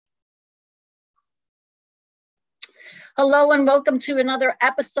Hello and welcome to another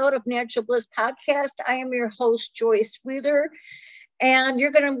episode of Natural Bliss Podcast. I am your host, Joyce Wheeler, and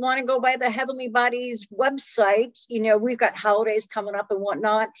you're going to want to go by the Heavenly Bodies website. You know, we've got holidays coming up and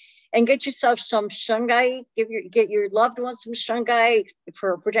whatnot, and get yourself some shungite. Get your loved ones some shungite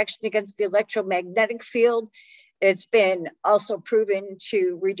for protection against the electromagnetic field. It's been also proven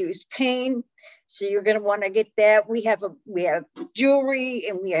to reduce pain. So you're going to want to get that. We have jewelry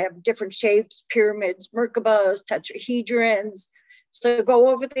and we have different shapes, pyramids, Merkabahs, tetrahedrons. So go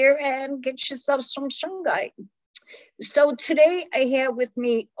over there and get yourself some shungite. So today I have with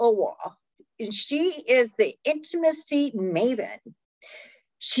me Owa, and she is the intimacy maven.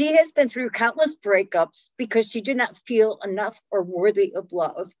 She has been through countless breakups because she did not feel enough or worthy of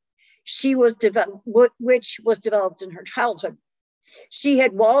love. Which was developed in her childhood. She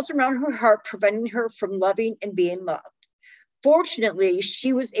had walls around her heart preventing her from loving and being loved. Fortunately,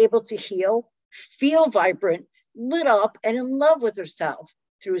 she was able to heal, feel vibrant, lit up, and in love with herself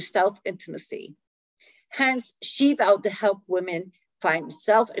through self-intimacy. Hence, she vowed to help women find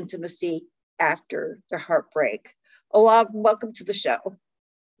self-intimacy after their heartbreak. Oh, welcome to the show.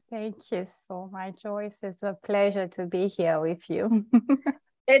 Thank you so much, Joyce. It's a pleasure to be here with you.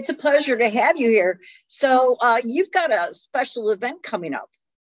 It's a pleasure to have you here. So you've got a special event coming up.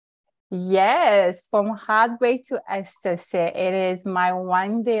 Yes, from heartbreak to ecstasy. It is my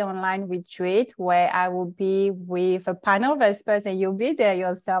one-day online retreat where I will be with a panel of experts, and you'll be there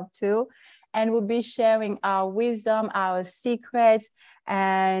yourself too. And we'll be sharing our wisdom, our secrets,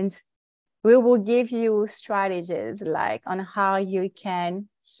 and we will give you strategies like on how you can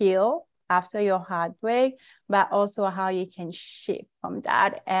heal after your heartbreak, but also how you can shift from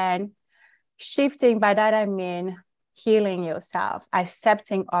that. And shifting, by that I mean healing yourself,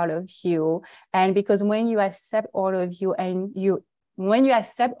 accepting all of you. And because when you accept all of you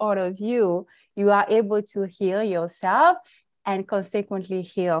you are able to heal yourself and consequently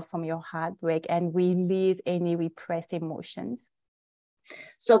heal from your heartbreak and release any repressed emotions.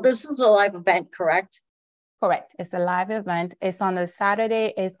 So this is a live event, correct? Correct. It's a live event. It's on a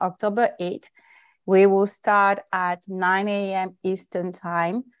Saturday. It's October 8th. We will start at 9 a.m. Eastern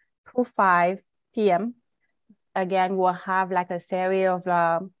time to 5 p.m. Again, we'll have like a series of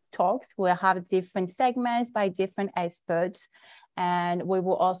talks. We'll have different segments by different experts. And we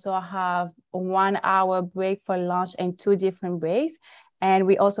will also have a 1 hour break for lunch and 2 different breaks. And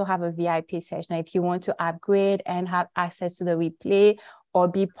we also have a VIP session. If you want to upgrade and have access to the replay or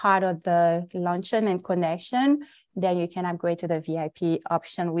be part of the luncheon and connection, then you can upgrade to the VIP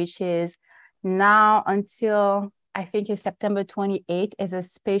option, which is now until I think it's September 28th is a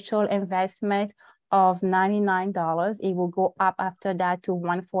special investment of $99. It will go up after that to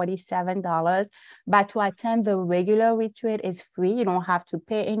 $147. But to attend the regular retreat is free. You don't have to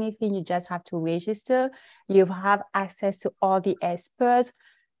pay anything. You just have to register. You have access to all the experts.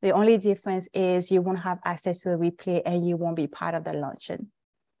 The only difference is you won't have access to the replay and you won't be part of the luncheon.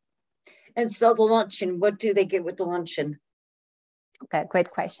 And so the luncheon, what do they get with the luncheon? Okay, great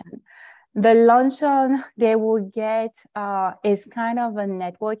question. The luncheon they will get is kind of a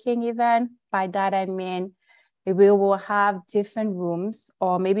networking event. By that, I mean, we will have different rooms,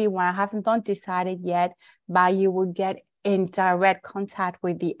 or maybe one I haven't decided yet, but you will get in direct contact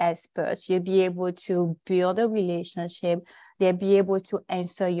with the experts. You'll be able to build a relationship. They'll be able to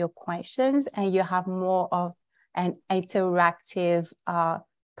answer your questions, and you have more of an interactive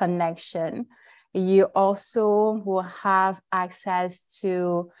connection. You also will have access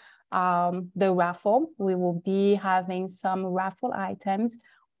to the raffle. We will be having some raffle items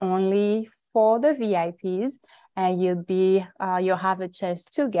only for the VIPs, and you'll have a chance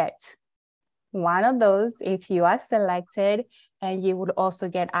to get one of those if you are selected, and you would also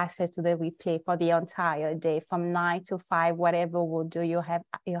get access to the replay for the entire day from 9 to 5, whatever we'll do, you'll have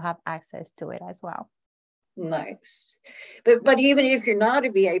access to it as well. Nice. But even if you're not a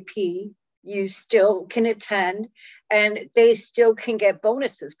VIP, you still can attend and they still can get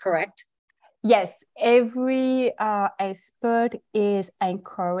bonuses, correct? Yes, every expert is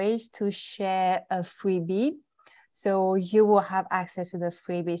encouraged to share a freebie. So you will have access to the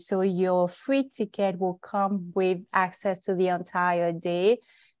freebie. So your free ticket will come with access to the entire day.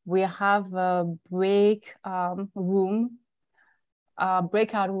 We have a breakout room.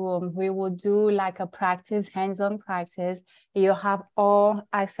 We will do like a practice, hands-on practice. You'll have all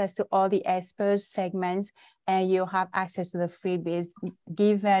access to all the experts segments, and you'll have access to the freebies.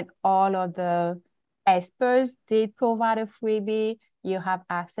 Given all of the experts did provide a freebie, you have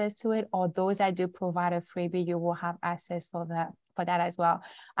access to it, or those that do provide a freebie, you will have access for that as well.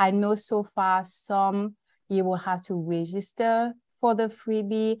 I know so far some you will have to register for the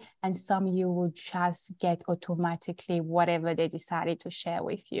freebie, and some you will just get automatically whatever they decided to share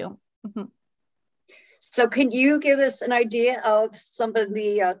with you. Mm-hmm. So can you give us an idea of some of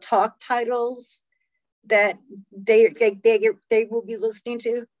the talk titles that they will be listening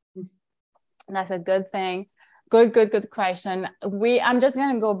to? That's a good thing. Good question. I'm just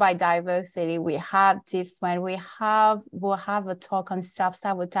gonna go by diversity. We'll have a talk on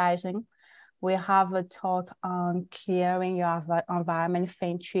self-sabotaging. We have a talk on clearing your environment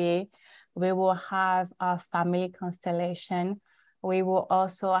feng shui. We will have a family constellation. We will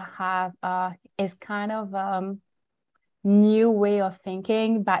also have it's kind of new way of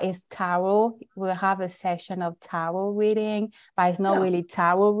thinking, but it's tarot. We'll have a session of tarot reading, but it's not really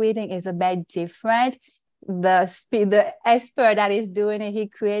tarot reading. It's a bit different. The expert that is doing it, he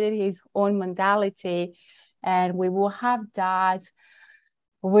created his own modality, and we will have that.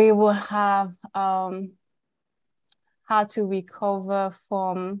 We will have how to recover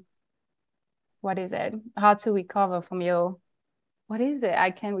from, what is it? How to recover from your, what is it?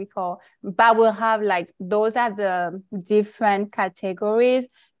 I can't recall. But we'll have like, those are the different categories.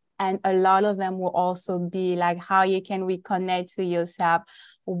 And a lot of them will also be like how you can reconnect to yourself.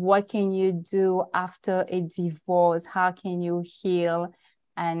 What can you do after a divorce? How can you heal?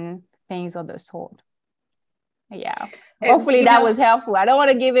 And things of the sort. Yeah. Hopefully that was helpful. I don't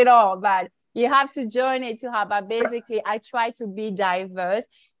want to give it all, but you have to join it to have. But basically, I try to be diverse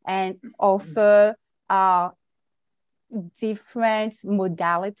and offer different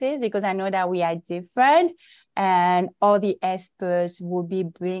modalities, because I know that we are different, and all the experts will be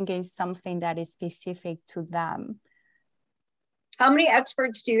bringing something that is specific to them. How many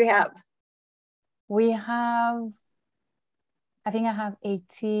experts do you have? We have, I think I have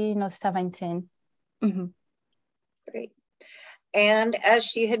 18 or 17. Mm-hmm. Great. And as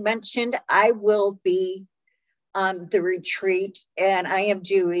she had mentioned, I will be on the retreat, and I am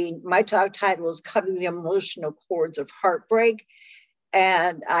doing, my talk title is Cutting the Emotional Cords of Heartbreak.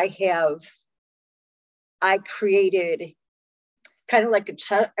 And I created kind of like a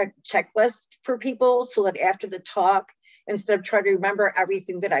checklist for people, so that after the talk, instead of trying to remember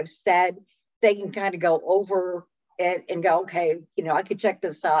everything that I've said, they can kind of go over it and go, okay, I could check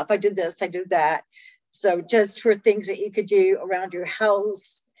this off. I did this, I did that. So just for things that you could do around your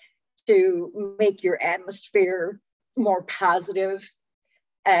house to make your atmosphere more positive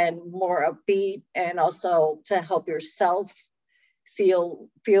and more upbeat, and also to help yourself feel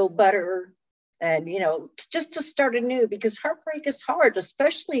better, and just to start anew, because heartbreak is hard,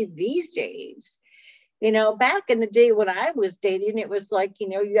 especially these days. Back in the day when I was dating, it was like,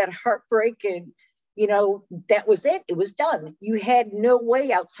 you got heartbreak and that was it. It was done. You had no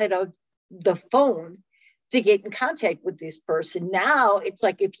way outside of the phone to get in contact with this person. Now it's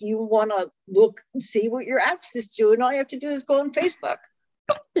like, if you want to look and see what your ex is doing, all you have to do is go on Facebook.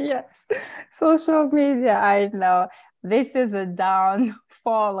 Yes, social media, I know. This is a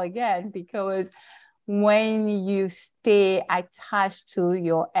downfall again, because when you stay attached to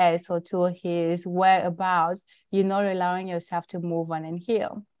your ex or to his whereabouts, you're not allowing yourself to move on and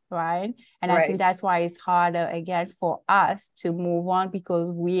heal, right? And I think that's why it's harder again for us to move on,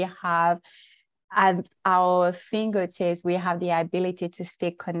 because we have at our fingertips, we have the ability to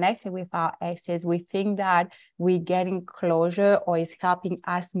stay connected with our exes. We think that we're getting closure or is helping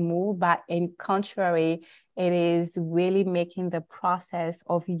us move, but in contrary, it is really making the process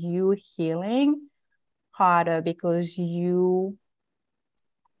of you healing harder, because you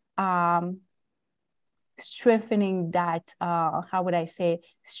strengthening that,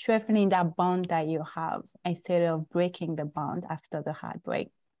 strengthening that bond that you have, instead of breaking the bond after the heartbreak.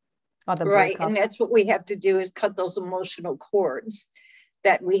 Right. And that's what we have to do, is cut those emotional cords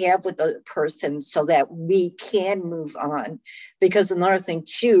that we have with the person, so that we can move on. Because another thing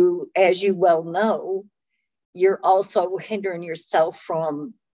too, as you well know, you're also hindering yourself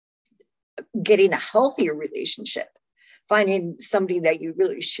from getting a healthier relationship, finding somebody that you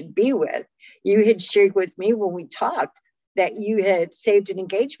really should be with. You had shared with me when we talked that you had saved an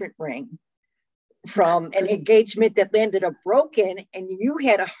engagement ring from an engagement that landed up broken, and you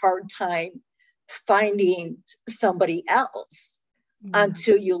had a hard time finding somebody else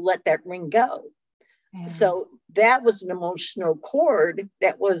until you let that ring go. So that was an emotional cord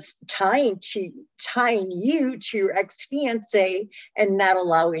that was tying you to your ex-fiance and not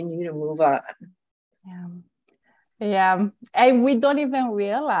allowing you to move on. Yeah. And we don't even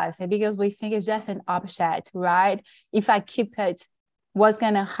realize it, because we think it's just an object, right? If I keep it, what's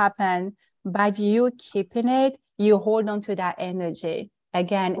going to happen? But you keeping it, you hold on to that energy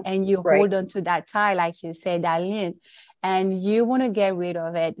again, and you hold on to that tie, like you said, that link, and you want to get rid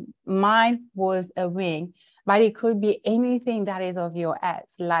of it. Mine was a ring. but it could be anything that is of your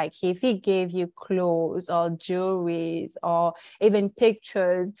ex. Like if he gave you clothes or jewelry or even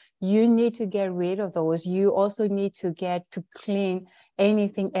pictures, you need to get rid of those. You also need to get to clean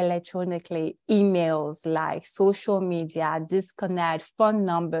anything electronically, emails, like social media, disconnect, phone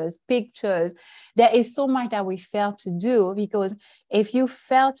numbers, pictures. There is so much that we fail to do, because if you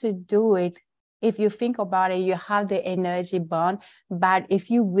fail to do it, if you think about it, you have the energy burn. But if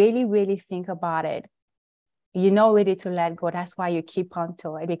you really, really think about it, you're not ready to let go. That's why you keep on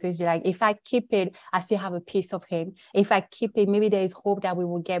to it, because you're like, if I keep it, I still have a piece of him. If I keep it, maybe there is hope that we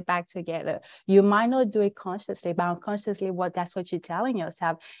will get back together. You might not do it consciously, but unconsciously, that's what you're telling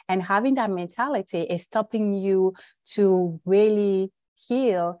yourself. And having that mentality is stopping you to really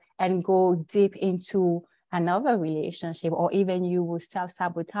heal and go deep into another relationship, or even you will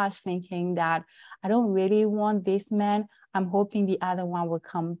self-sabotage, thinking that I don't really want this man. I'm hoping the other one will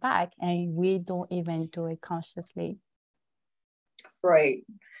come back, and we don't even do it consciously. Right.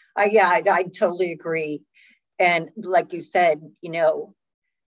 I totally agree. And like you said,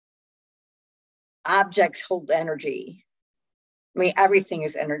 objects hold energy. I mean, everything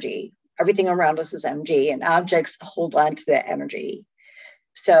is energy. Everything around us is energy, and objects hold on to that energy.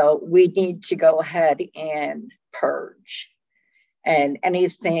 So we need to go ahead and purge, and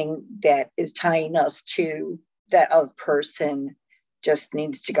anything that is tying us to that other person just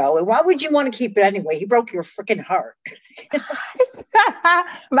needs to go. And why would you want to keep it anyway? He broke your freaking heart. But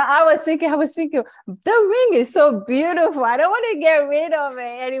I was thinking, the ring is so beautiful. I don't want to get rid of it.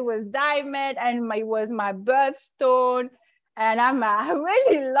 And it was diamond, and it was my birthstone. And I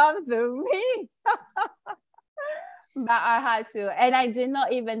really love the ring. But I had to. And I did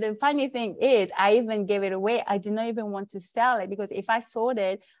not even, the funny thing is, I even gave it away. I did not even want to sell it, because if I sold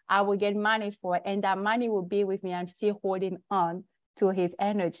it, I would get money for it. And that money will be with me. I'm still holding on to his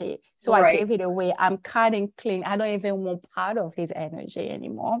energy. So right. I gave it away. I'm cutting clean. I don't even want part of his energy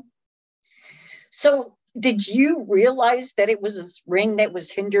anymore. So did you realize that it was this ring that was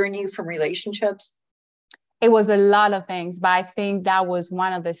hindering you from relationships? It was a lot of things, but I think that was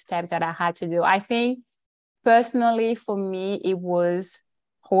one of the steps that I had to do. I think personally, for me, it was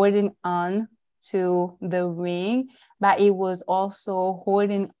holding on to the ring, but it was also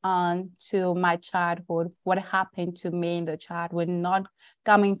holding on to my childhood, what happened to me in the childhood, not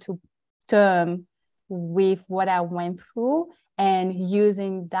coming to terms with what I went through, and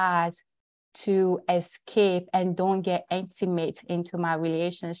using that to escape and don't get intimate into my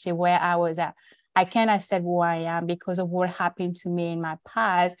relationship where I was at. I can't accept who I am because of what happened to me in my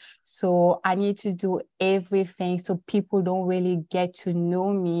past. So I need to do everything so people don't really get to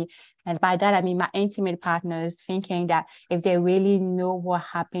know me. And by that, I mean my intimate partners, thinking that if they really know what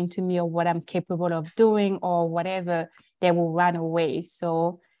happened to me or what I'm capable of doing or whatever, they will run away.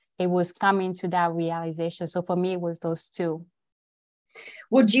 So it was coming to that realization. So for me, it was those two.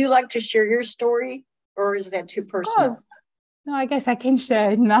 Would you like to share your story, or is that too personal? No, I guess I can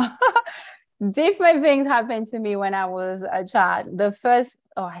share it now. Different things happened to me when I was a child. The first,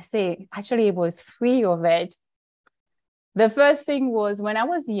 actually it was 3 of it. The first thing was when I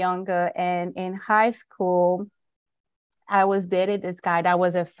was younger and in high school, I was dating this guy that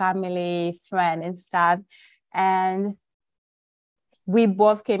was a family friend and stuff. And we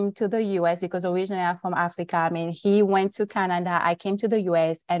both came to the US because originally I'm from Africa. I mean, he went to Canada, I came to the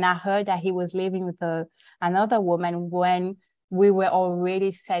US, and I heard that he was living with another woman when we were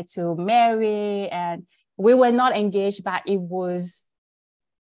already set to marry, and we were not engaged, but it was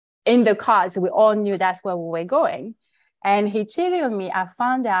in the cards. We all knew that's where we were going. And he cheated on me. I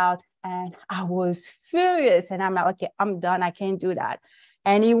found out and I was furious. And I'm like, okay, I'm done. I can't do that.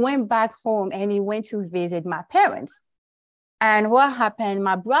 And he went back home and he went to visit my parents. And what happened,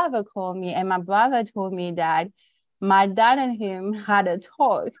 my brother called me and my brother told me that my dad and him had a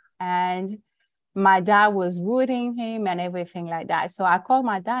talk, and my dad was rooting him and everything like that. So I called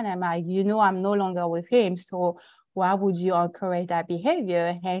my dad and I'm like, I'm no longer with him. So why would you encourage that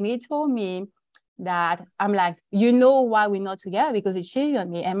behavior? And he told me that, I'm like, why we're not together? Because he cheated on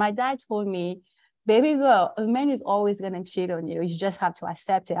me. And my dad told me, baby girl, a man is always going to cheat on you. You just have to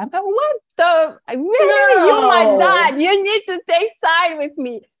accept it. I'm like, what the? Really? No. You're my dad. You need to take side with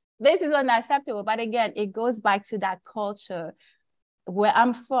me. This is unacceptable. But again, it goes back to that culture where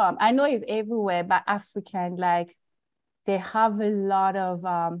I'm from. I know it's everywhere, but African, like, they have a lot of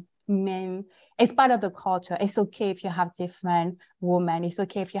men. It's part of the culture. It's okay if you have different women. It's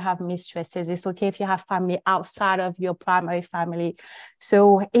okay if you have mistresses. It's okay if you have family outside of your primary family.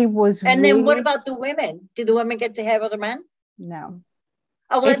 So it was. And then what about the women? Did the women get to have other men? No.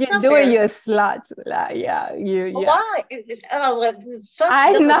 Oh, well, if you do it, you're a slut. Like, yeah, Why? Oh, it's such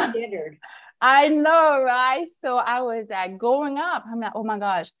a double standard. I know, right? So I was like growing up, I'm like, oh my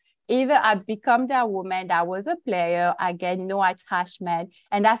gosh, either I become that woman that was a player, I get no attachment,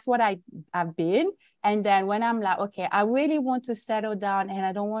 and that's what I've been. And then when I'm like, okay, I really want to settle down and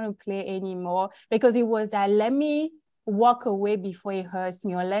I don't want to play anymore, because it was that let me walk away before it hurts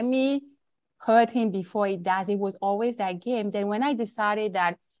me, or let me hurt him before he does. It was always that game. Then when I decided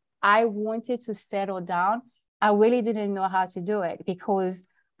that I wanted to settle down, I really didn't know how to do it, because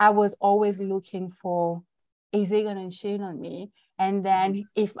I was always looking for, is he going to cheat on me? And then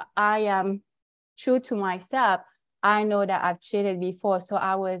if I am true to myself, I know that I've cheated before. So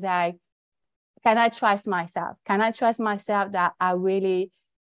I was like, can I trust myself? Can I trust myself that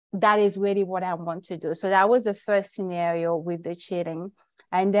that is really what I want to do? So that was the first scenario with the cheating.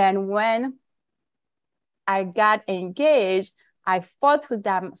 And then when I got engaged, I fought for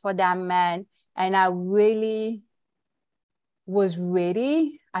that man, and I really was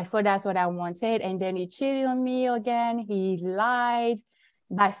ready. I thought that's what I wanted. And then he cheated on me again. He lied,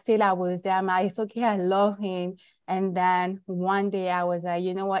 but still I was there. It's okay, I love him. And then one day I was like,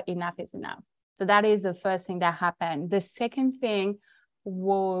 you know what? Enough is enough. So that is the first thing that happened. The second thing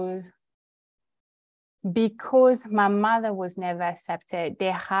was, because my mother was never accepted,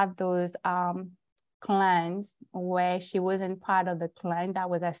 they have those clans where she wasn't part of the clan that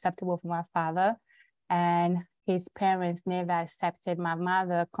was acceptable for my father. And his parents never accepted my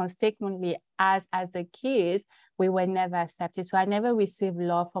mother. Consequently, as the kids, we were never accepted. So I never received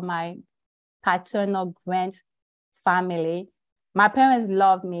love from my paternal grand family. My parents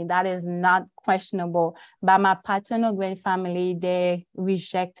loved me, that is not questionable. But my paternal grand family, they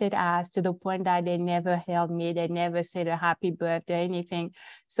rejected us to the point that they never held me. They never said a happy birthday, anything.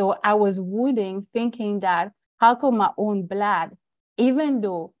 So I was wounding, thinking that how come my own blood, even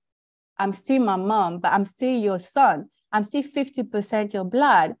though I'm still my mom, but I'm still your son, I'm still 50% your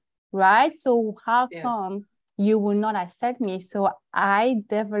blood, right? So how come you will not accept me? So I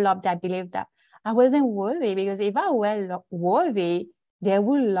developed that belief that I wasn't worthy, because if I were worthy, they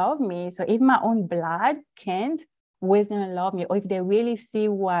will love me. So if my own blood can't, who's going to love me? Or if they really see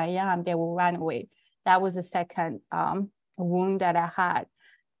who I am, they will run away. That was the second wound that I had.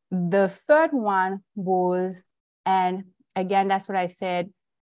 The third one was, and again, that's what I said,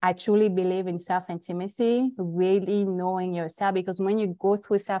 I truly believe in self-intimacy, really knowing yourself, because when you go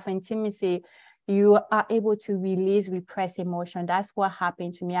through self-intimacy, you are able to release repressed emotion. That's what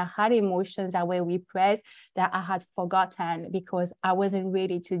happened to me. I had emotions that were repressed that I had forgotten because I wasn't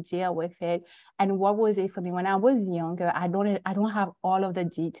ready to deal with it. And what was it for me? When I was younger, I don't have all of the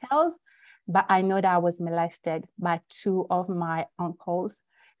details, but I know that I was molested by two of my uncles.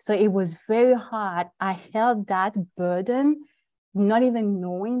 So it was very hard. I held that burden, not even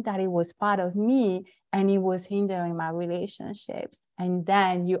knowing that it was part of me, and it was hindering my relationships. And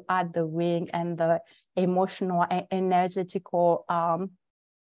then you add the ring and the emotional and energetical, how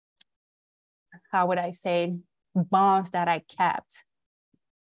would I say, bonds that I kept.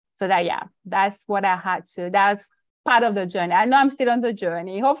 So that's what I had to, that's part of the journey. I know I'm still on the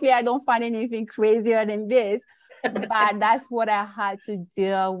journey. Hopefully I don't find anything crazier than this, but that's what I had to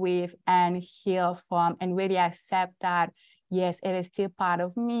deal with and heal from, and really accept that, yes, it is still part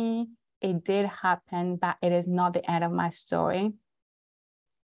of me. It did happen, but it is not the end of my story.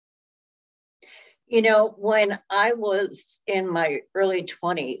 You know, when I was in my early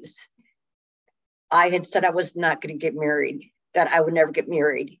 20s, I had said I was not going to get married, that I would never get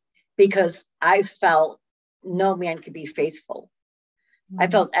married, because I felt no man could be faithful. I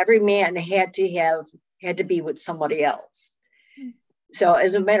felt every man had to be with somebody else. So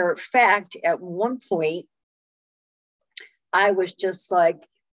as a matter of fact, at one point, I was just like,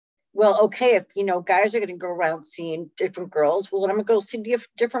 well, okay, if, guys are going to go around seeing different girls, well, I'm going to go see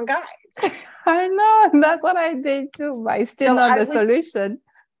different guys. I know. That's what I did too, but it's still not the solution.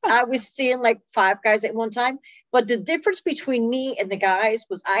 I was seeing like 5 guys at one time. But the difference between me and the guys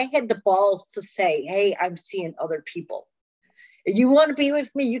was I had the balls to say, hey, I'm seeing other people. If you want to be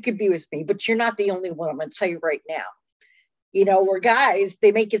with me, you can be with me, but you're not the only one. I'm going to tell you right now. Where guys,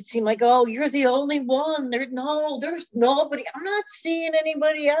 they make it seem like, oh, you're the only one. There's nobody. I'm not seeing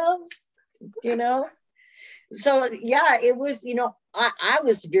anybody else, So, yeah, it was, I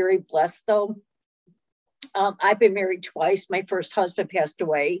was very blessed, though. I've been married twice. My first husband passed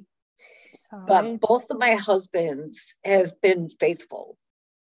away. Sorry. But both of my husbands have been faithful.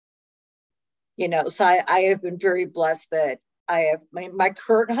 So I have been very blessed that I have my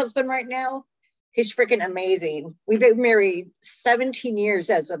current husband right now. He's freaking amazing. We've been married 17 years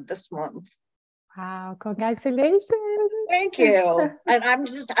as of this month. Wow, congratulations. Thank you. And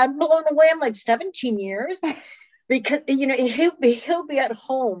I'm blown away. I'm like 17 years because, he'll be at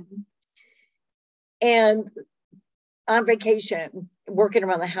home and on vacation, working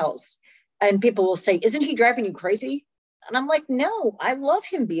around the house, and people will say, "Isn't he driving you crazy?" And I'm like, "No, I love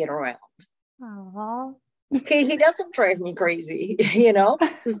him being around. Aww. He doesn't drive me crazy, you know."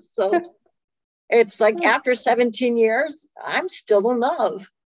 So it's like after 17 years, I'm still in love,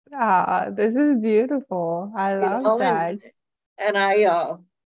 Ah, this is beautiful. I you love know, that. and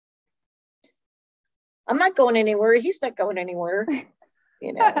I'm not going anywhere. He's not going anywhere,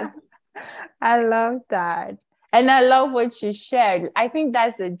 you know. I love that. And I love what you shared. I think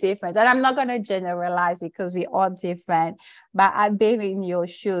that's the difference. And I'm not going to generalize it because we're all different. But I've been in your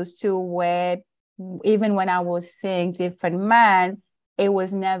shoes too, where even when I was seeing different men, it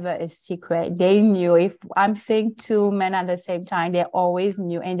was never a secret. They knew. If I'm seeing two men at the same time, they always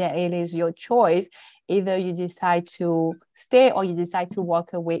knew. And then it is your choice. Either you decide to stay or you decide to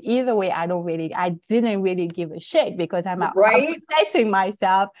walk away. Either way, I didn't really give a shit because I'm Right? protecting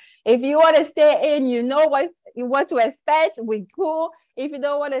myself. If you want to stay in, you know what to expect. We cool. If you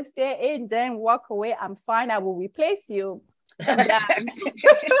don't want to stay in, then walk away. I'm fine. I will replace you. Then,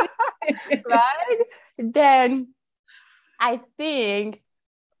 right? Then I think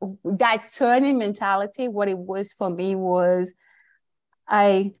that turning mentality, what it was for me was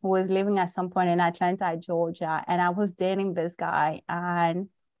I was living at some point in Atlanta, Georgia, and I was dating this guy, and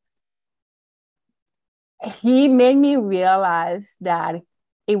he made me realize that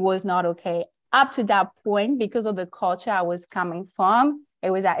it was not okay. Up to that point, because of the culture I was coming from, it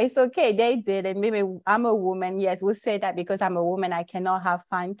was that it's okay. They did it. Maybe I'm a woman. Yes, we'll say that because I'm a woman, I cannot have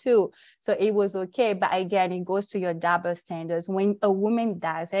fun too. So it was okay. But again, it goes to your double standards. When a woman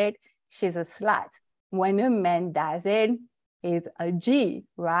does it, she's a slut. When a man does it, he's a G,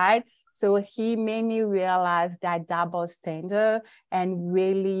 right? So he made me realize that double standard and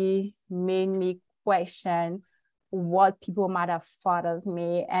really made me question what people might have thought of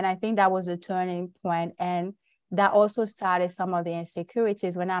me. And I think that was a turning point. And that also started some of the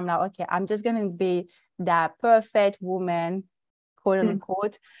insecurities when I'm like, okay, I'm just going to be that perfect woman, quote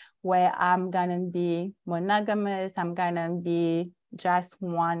unquote, where I'm going to be monogamous. I'm going to be just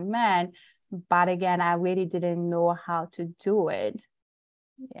one man. But again, I really didn't know how to do it.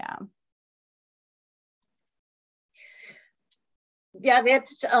 Yeah. Yeah,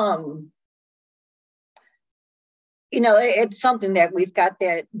 that's it's something that we've got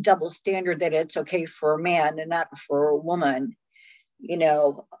that double standard that it's okay for a man and not for a woman.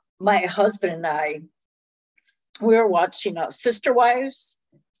 My husband and I, we were watching Sister Wives.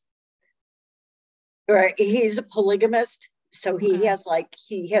 Right, he's a polygamist, so he has like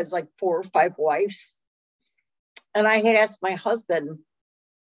 4 or 5 wives. And I had asked my husband,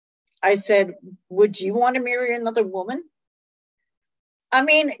 I said, "Would you want to marry another woman?" I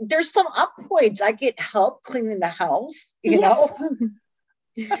mean, there's some up points. I get help cleaning the house,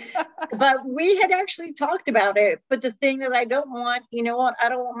 but we had actually talked about it. But the thing that I don't want, I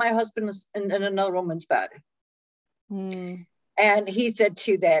don't want my husband in another woman's bed. And he said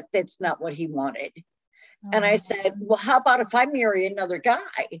too that that's not what he wanted. And I said, "Well, how about if I marry another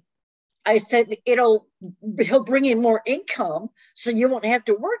guy?" I said, he'll bring in more income, so you won't have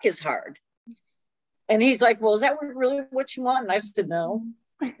to work as hard. And he's like, "Well, is that really what you want?" And I said, "No."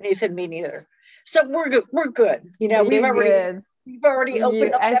 And he said, "Me neither." So we're good. We're good. We've already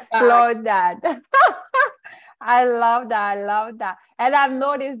opened up explored that. I love that. I love that. And I've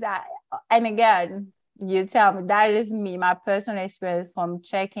noticed that. And again, you tell me, that is me, my personal experience from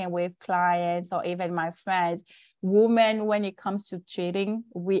checking with clients or even my friends. Women, when it comes to cheating,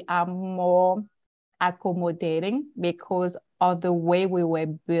 we are more accommodating because of the way we were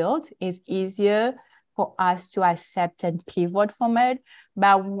built. It's easier for us to accept and pivot from it.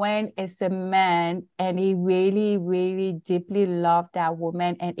 But when it's a man and he really, really deeply loved that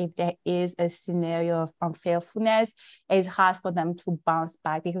woman, and if there is a scenario of unfaithfulness, it's hard for them to bounce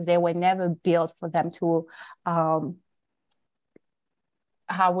back because they were never built for them to, how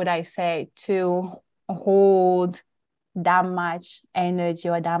would I say, to hold that much energy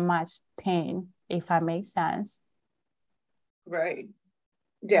or that much pain, if that makes sense. Right.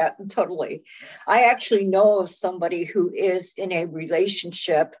 Yeah, totally. I actually know of somebody who is in a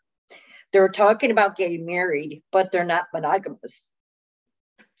relationship. They're talking about getting married, but they're not monogamous.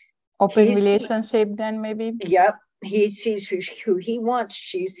 Open relationship then maybe? Yep. He sees who he wants.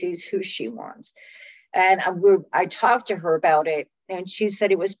 She sees who she wants. And I talked to her about it, and she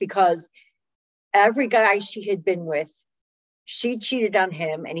said it was because every guy she had been with, she cheated on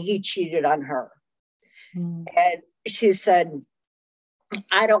him and he cheated on her. And she said,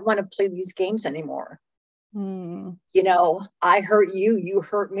 "I don't want to play these games anymore." Mm. You know, I hurt you, you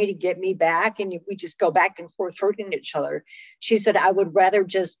hurt me to get me back, and we just go back and forth hurting each other. She said, I would rather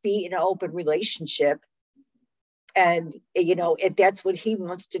just be in an open relationship. And, you know, if that's what he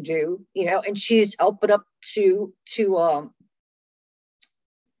wants to do, you know, and she's open up to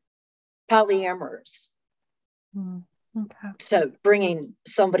polyamorous. Mm. Okay. So bringing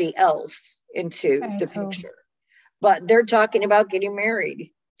somebody else into Okay, the so picture. But they're talking about getting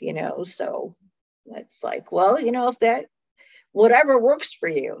married, you know, so it's like, well, you know, if that, whatever works for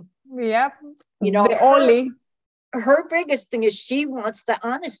you. yep. You know, The only her biggest thing is she wants the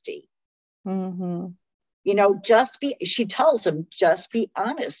honesty. mm-hmm. You know, she tells him, just be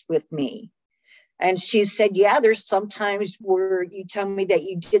honest with me. And she said, yeah, there's sometimes where you tell me that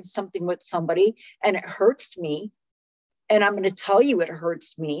you did something with somebody and it hurts me. And I'm going to tell you it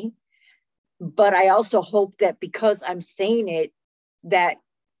hurts me. But I also hope that because I'm saying it, that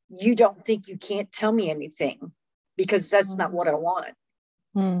you don't think you can't tell me anything, because that's not what I want.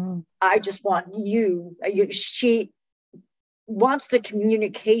 Mm-hmm. I just want she wants the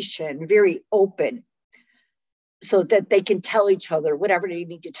communication very open so that they can tell each other whatever they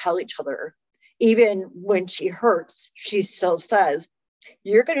need to tell each other. Even when she hurts, she still says,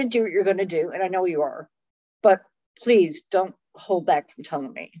 you're going to do what you're going to do. And I know you are, but please don't hold back from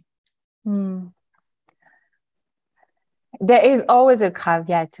telling me. Mm. There is always a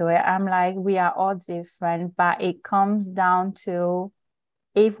caveat to it. I'm like, we are all different, but it comes down to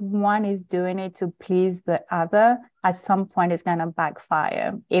if one is doing it to please the other, at some point it's going to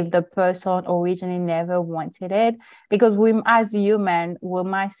backfire. If the person originally never wanted it, because we, as human, we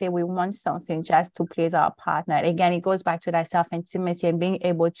might say we want something just to please our partner. Again, it goes back to that self-intimacy and being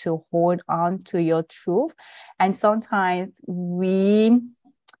able to hold on to your truth. And sometimes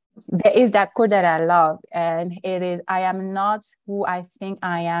there is that quote that I love, and it is, I am not who I think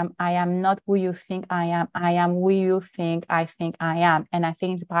I am not who you think I am who you think I am. And I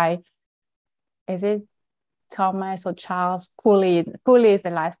think it's by, is it Thomas or Charles Cooley? Cooley is the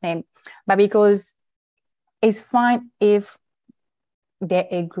last name. But because it's fine if they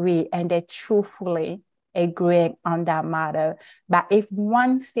agree and they truthfully agreeing on that matter. But if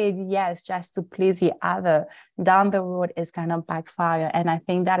one said yes just to please the other, down the road it's going to backfire. And I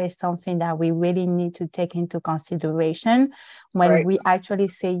think that is something that we really need to take into consideration when we actually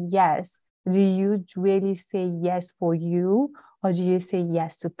say yes. Do you really say yes for you, or do you say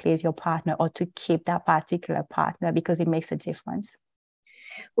yes to please your partner or to keep that particular partner? Because it makes a difference.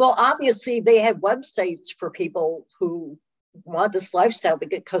 Well, obviously they have websites for people who want this lifestyle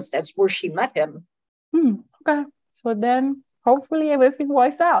because that's where she met him. Okay. So then hopefully everything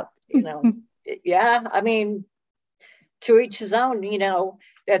works out. You know, yeah. I mean, to each his own, you know,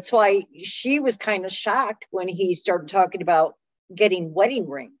 that's why she was kind of shocked when he started talking about getting wedding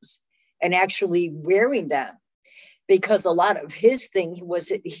rings and actually wearing them, because a lot of his thing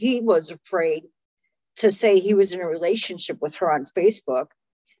was he was afraid to say he was in a relationship with her on Facebook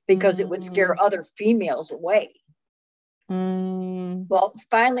because it would scare other females away. Well,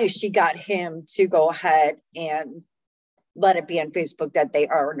 finally, she got him to go ahead and let it be on Facebook that they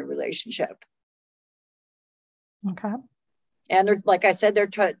are in a relationship. Okay. And they're, like I said,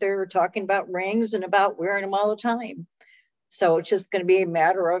 they're talking about rings and about wearing them all the time. So it's just going to be a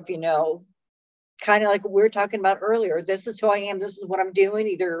matter of, you know, kind of like we were talking about earlier. This is who I am. This is what I'm doing.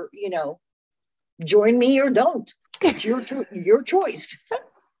 Either, you know, join me or don't. It's your choice.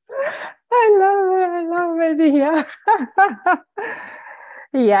 I love it. Yeah.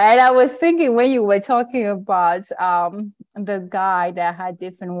 Yeah, and I was thinking when you were talking about the guy that had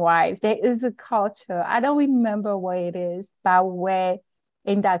different wives, there is a culture. I don't remember what it is, but where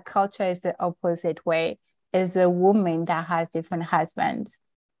in that culture is the opposite way. Is a woman that has different husbands.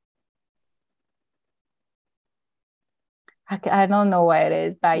 I don't know what it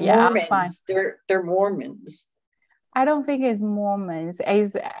is, but yeah, I'll find. Mormons. They're Mormons. I don't think it's Mormons.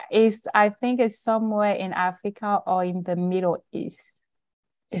 I think it's somewhere in Africa or in the Middle East,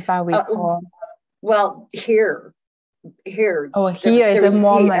 if I recall. Well, here. Oh, here is the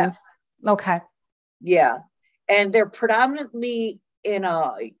Mormons. Yeah. Okay. Yeah. And they're predominantly in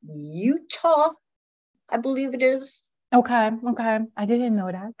Utah, I believe it is. Okay. I didn't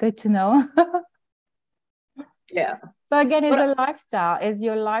know that. Good to know. Yeah. But again, it's a lifestyle. It's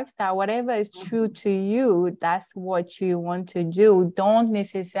your lifestyle. Whatever is true to you, that's what you want to do. Don't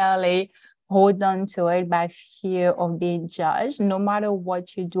necessarily hold on to it by fear of being judged. No matter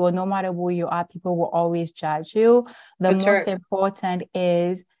what you do or no matter who you are, people will always judge you. The most important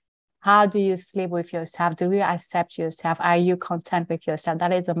is, how do you sleep with yourself? Do you accept yourself? Are you content with yourself?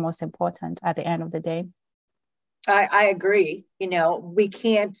 That is the most important at the end of the day. I agree. You know, we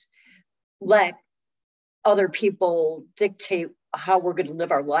can't let other people dictate how we're going to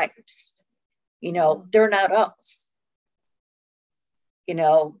live our lives. They're not us.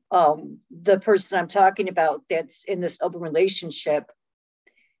 The person I'm talking about that's in this open relationship,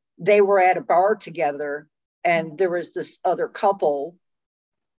 they were at a bar together and there was this other couple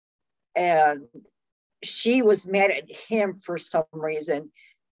and she was mad at him for some reason,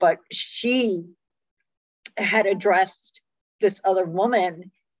 but she had addressed this other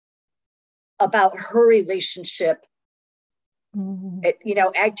woman about her relationship,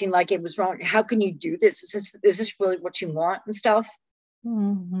 acting like it was wrong. How can you do this? Is this really what you want and stuff?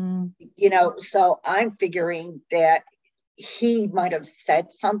 So I'm figuring that he might have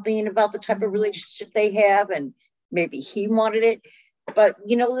said something about the type of relationship they have and maybe he wanted it. But,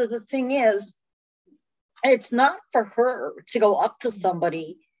 the thing is, it's not for her to go up to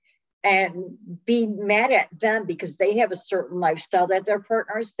somebody and be mad at them because they have a certain lifestyle that their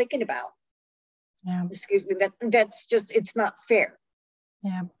partner is thinking about. Yeah. Excuse me. That's just, it's not fair.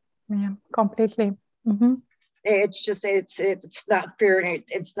 Yeah. Yeah. Completely. It's just, it's not fair and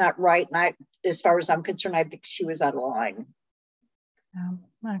it's not right. And as far as I'm concerned, I think she was out of line. Yeah,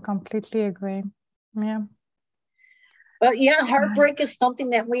 I completely agree. Yeah. But yeah, heartbreak is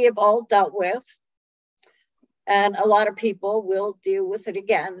something that we have all dealt with. And a lot of people will deal with it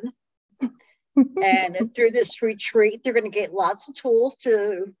again. And through this retreat, they're going to get lots of tools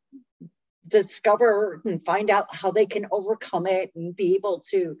to discover and find out how they can overcome it and be able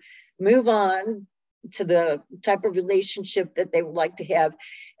to move on to the type of relationship that they would like to have.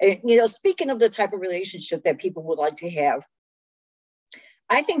 And, speaking of the type of relationship that people would like to have,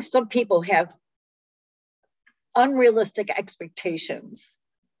 I think some people have unrealistic expectations,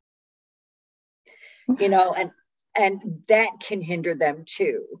 and that can hinder them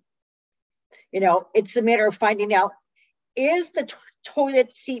too. It's a matter of finding out, is the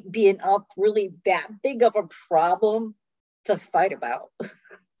toilet seat being up really that big of a problem to fight about?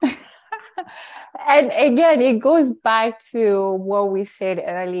 And again, it goes back to what we said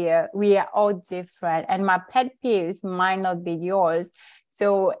earlier. We are all different, and my pet peeves might not be yours.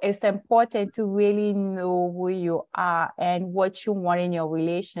 So it's important to really know who you are and what you want in your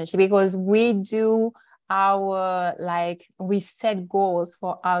relationship, because we do we set goals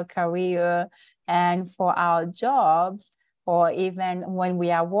for our career and for our jobs, or even when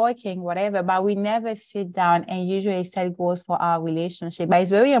we are working, whatever, but we never sit down and usually set goals for our relationship. But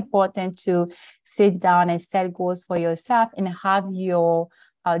it's very important to sit down and set goals for yourself and have your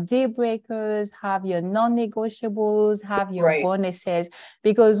deal breakers, have your non-negotiables, have your bonuses.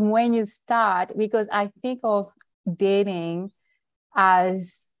 Because when you start, because I think of dating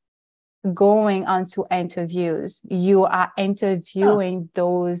as going onto interviews. You are interviewing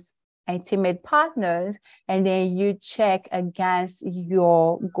those intimate partners, and then you check against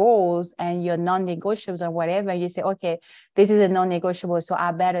your goals and your non-negotiables or whatever. You say, okay, this is a non-negotiable, so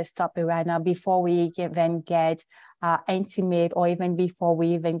I better stop it right now before we even get intimate, or even before we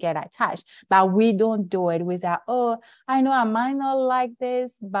even get attached. But we don't do it without, oh, I know I might not like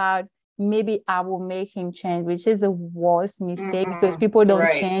this, but maybe I will make him change, which is the worst mistake, because people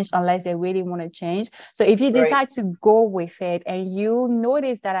don't change unless they really want to change. So if you decide to go with it and you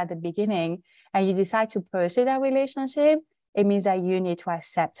notice that at the beginning and you decide to pursue that relationship, it means that you need to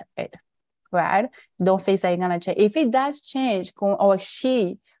accept it, right? Don't face that you're going to change. If it does change, or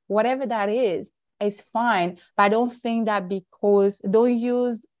she, whatever that is, it's fine. But I don't think that don't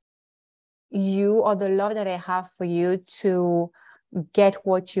use you or the love that I have for you to get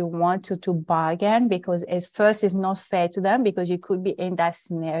what you want to bargain, because it's not fair to them, because you could be in that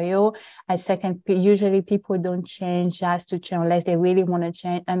scenario. And second, usually people don't change just to change unless they really want to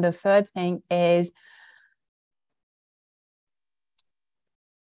change. And the third thing is,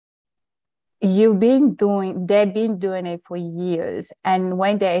 they've been doing it for years. And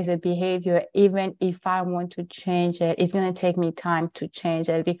when there is a behavior, even if I want to change it, it's going to take me time to change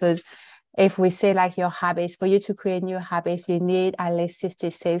it, because if we say like your habits, for you to create new habits, you need at least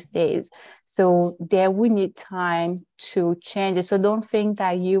 66 days. So there we need time to change it. So don't think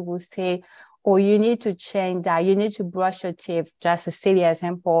that you will say, oh, you need to change that. You need to brush your teeth, just a silly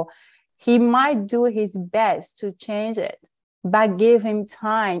example. He might do his best to change it, but give him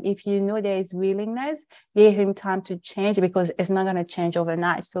time. If you know there is willingness, give him time to change, because it's not going to change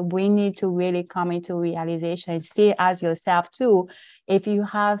overnight. So we need to really come into realization, see as yourself too. If you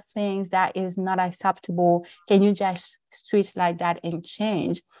have things that is not acceptable, can you just switch like that and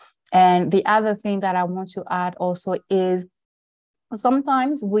change? And the other thing that I want to add also is,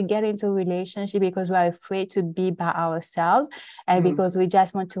 sometimes we get into a relationship because we're afraid to be by ourselves and because we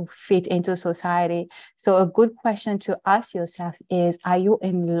just want to fit into society. So a good question to ask yourself is, are you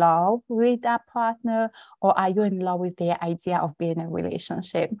in love with that partner, or are you in love with the idea of being in a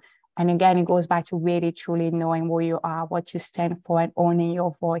relationship? And again, it goes back to really truly knowing who you are, what you stand for, and owning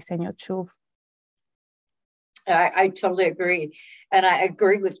your voice and your truth. I totally agree. And I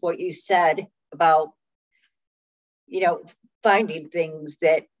agree with what you said about, finding things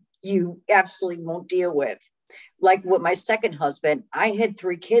that you absolutely won't deal with. Like with my second husband, I had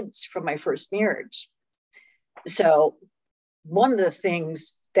 3 kids from my first marriage. So one of the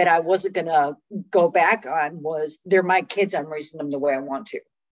things that I wasn't going to go back on was, they're my kids. I'm raising them the way I want to.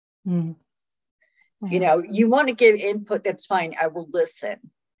 Yeah. You want to give input, that's fine. I will listen.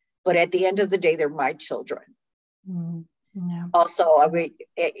 But at the end of the day, they're my children. Yeah. Also,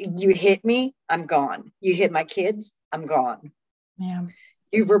 you hit me, I'm gone. You hit my kids, I'm gone. Yeah.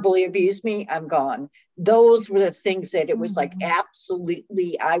 You verbally abused me, I'm gone. Those were the things that it was like,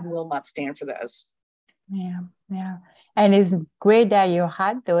 absolutely, I will not stand for this. Yeah. And it's great that you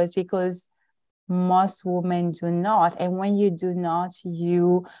had those, because most women do not. And when you do not,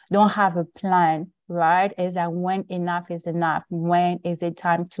 you don't have a plan, right? It's like, when enough is enough, when is it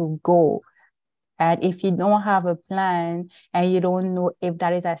time to go? And if you don't have a plan and you don't know if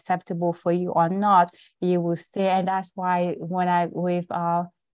that is acceptable for you or not, you will stay. And that's why with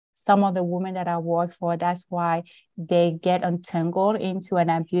some of the women that I work for, that's why they get entangled into an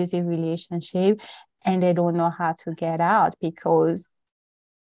abusive relationship and they don't know how to get out, because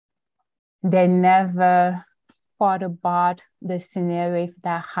they never thought about the scenario. If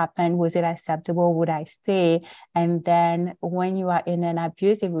that happened, was it acceptable? Would I stay? And then when you are in an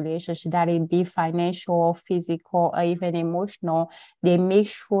abusive relationship, that it be financial, physical, or even emotional, they make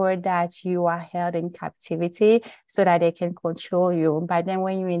sure that you are held in captivity so that they can control you. But then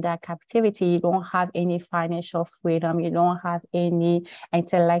when you're in that captivity, you don't have any financial freedom, you don't have any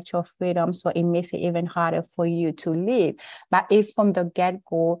intellectual freedom, so it makes it even harder for you to live. But if from the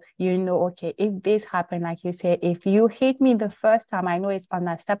get-go, okay, if this happened, like you said, if you hit me the first time, I know it's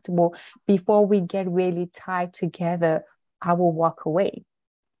unacceptable. Before we get really tied together, I will walk away.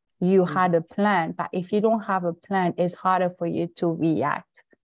 You had a plan, but if you don't have a plan, it's harder for you to react.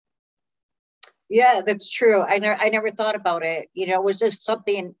 Yeah, that's true. I never thought about it. It was just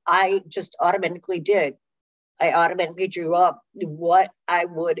something I just automatically did. I automatically drew up what I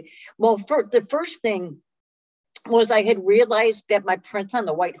would. Well, for the first thing was, I had realized that my Prince on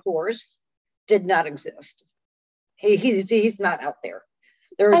the White Horse did not exist. He's not out there.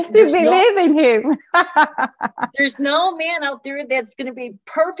 I still believe in him. There's no man out there that's going to be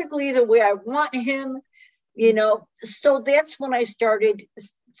perfectly the way I want him, So that's when I started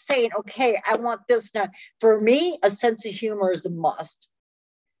saying, okay, I want this now. For me, a sense of humor is a must.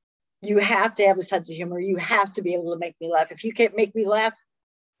 You have to have a sense of humor. You have to be able to make me laugh. If you can't make me laugh,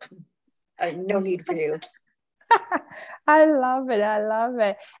 no need for you. I love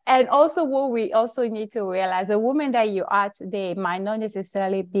it. And also, what we also need to realize, the woman that you are today might not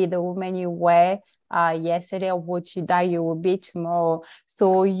necessarily be the woman you were yesterday, or that you will be tomorrow.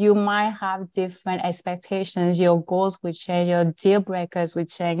 So you might have different expectations. Your goals will change, your deal breakers will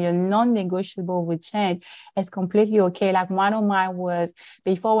change, your non-negotiable will change. It's completely okay. Like one of mine was,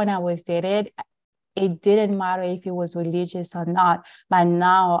 before, when I was dated, it didn't matter if he was religious or not. But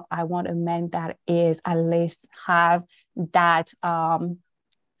now I want a man that is at least have that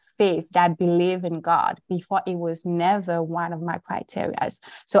faith, that believe in God. Before, it was never one of my criteria.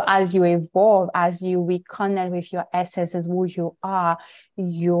 So as you evolve, as you reconnect with your essence and who you are,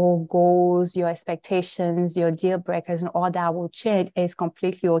 your goals, your expectations, your deal breakers, and all that will change. It's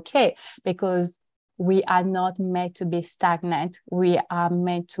completely okay, because we are not meant to be stagnant. We are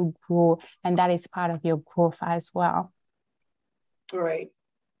meant to grow. And that is part of your growth as well. Right.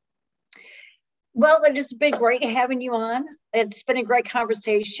 Well, it has been great having you on. It's been a great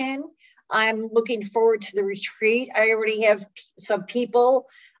conversation. I'm looking forward to the retreat. I already have some people.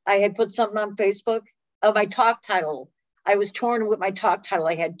 I had put something on Facebook of my talk title. I was torn with my talk title.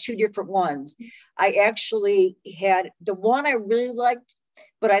 I had 2 different ones. I actually had the one I really liked,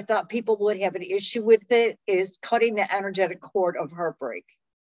 but I thought people would have an issue with it, is cutting the energetic cord of heartbreak.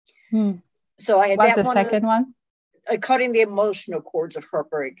 So I had What's the second one? Cutting the emotional cords of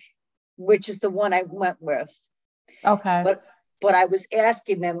heartbreak, which is the one I went with. Okay. But I was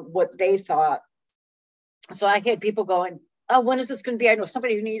asking them what they thought. So I had people going, oh, when is this going to be? I know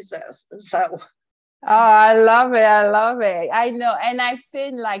somebody who needs this. So. Oh, I love it. I know. And I've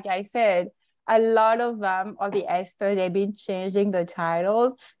seen, like I said, a lot of them, of the experts, they've been changing the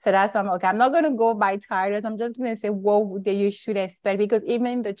titles. So that's why I'm not going to go by titles. I'm just going to say what you should expect, because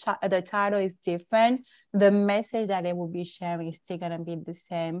even the title is different. The message that they will be sharing is still going to be the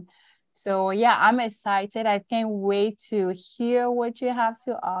same. So yeah, I'm excited. I can't wait to hear what you have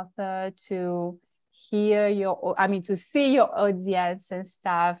to offer, to see your audience and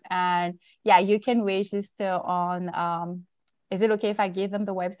stuff. And yeah, you can register on, is it okay if I give them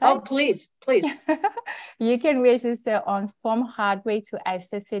the website? Oh, please. You can register on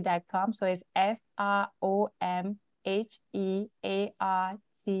fromheartbreaktoecstasy.com. So it's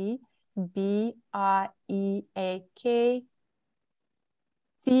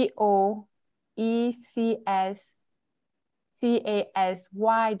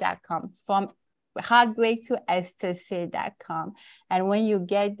from heartbreaktoecstasy.com. And when you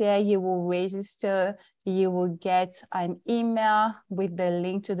get there, you will register. You will get an email with the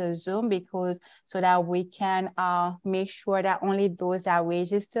link to the Zoom, so that we can make sure that only those that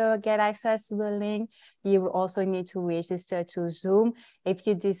register get access to the link. You will also need to register to Zoom. If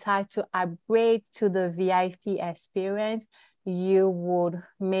you decide to upgrade to the VIP experience, you would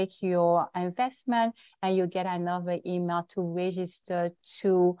make your investment and you get another email to register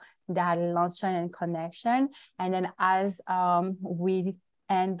to that luncheon and connection. And then as we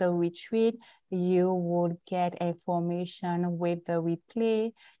end the retreat, you would get information with the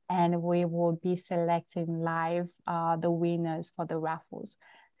replay, and we will be selecting live the winners for the raffles.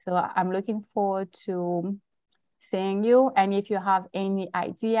 So I'm looking forward to seeing you. And if you have any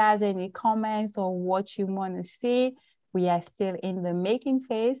ideas, any comments, or what you want to see, we are still in the making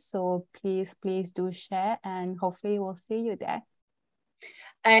phase. So please do share, and hopefully we'll see you there.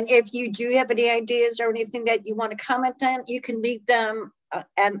 And if you do have any ideas or anything that you want to comment on, you can leave them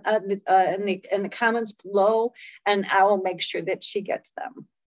in the comments below, and I will make sure that she gets them.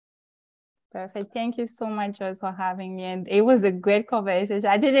 Perfect. Thank you so much, Joyce, for having me. And it was a great conversation.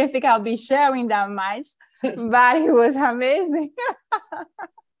 I didn't think I'll be sharing that much, but it was amazing.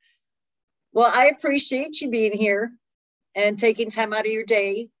 Well, I appreciate you being here and taking time out of your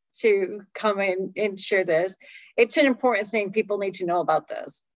day to come in and share this. It's an important thing. People need to know about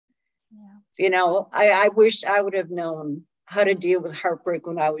this. Yeah. You know, I wish I would have known how to deal with heartbreak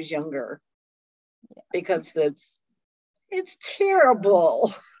when I was younger, because it's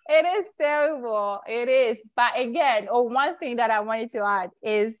terrible. It is terrible. It is. But again, one thing that I wanted to add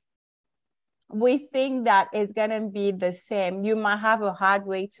is, we think that it's going to be the same. You might have a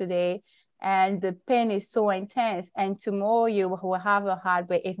heartbreak today, and the pain is so intense, and tomorrow you will have a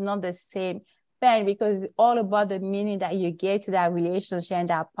heartbreak. It's not the same pain, because it's all about the meaning that you give to that relationship and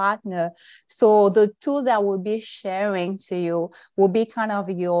that partner. So the tool that we'll be sharing to you will be kind of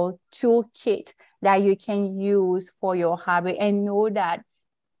your toolkit that you can use for your heartbreak, and know that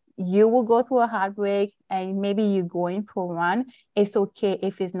you will go through a heartbreak, and maybe you're going through one. It's okay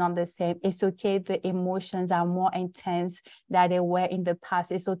if it's not the same. It's okay if the emotions are more intense than they were in the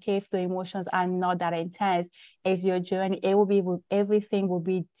past. It's okay if the emotions are not that intense. It's your journey. Everything will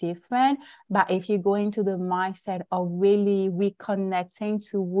be different. But if you go into the mindset of really reconnecting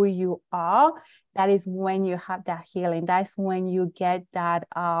to who you are, that is when you have that healing. That's when you get that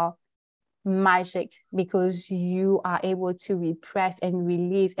magic, because you are able to repress and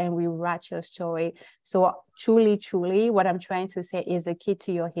release and rewrite your story. So truly, what I'm trying to say is the key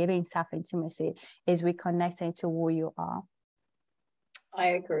to your healing self-intimacy is reconnecting to who you are. I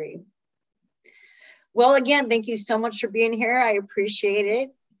agree. Well, again, thank you so much for being here. I appreciate it.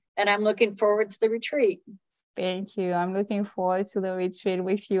 And I'm looking forward to the retreat. Thank you. I'm looking forward to the retreat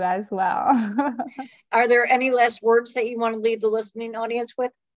with you as well. Are there any last words that you want to leave the listening audience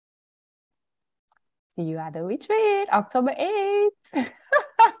with? See you at the retreat, October 8th.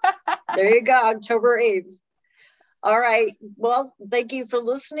 There you go, October 8th. All right. Well, thank you for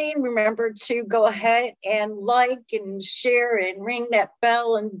listening. Remember to go ahead and like and share and ring that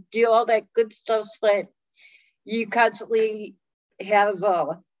bell and do all that good stuff so that you constantly have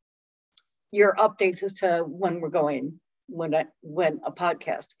your updates as to when a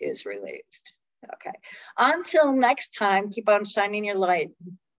podcast is released. Okay. Until next time, keep on shining your light.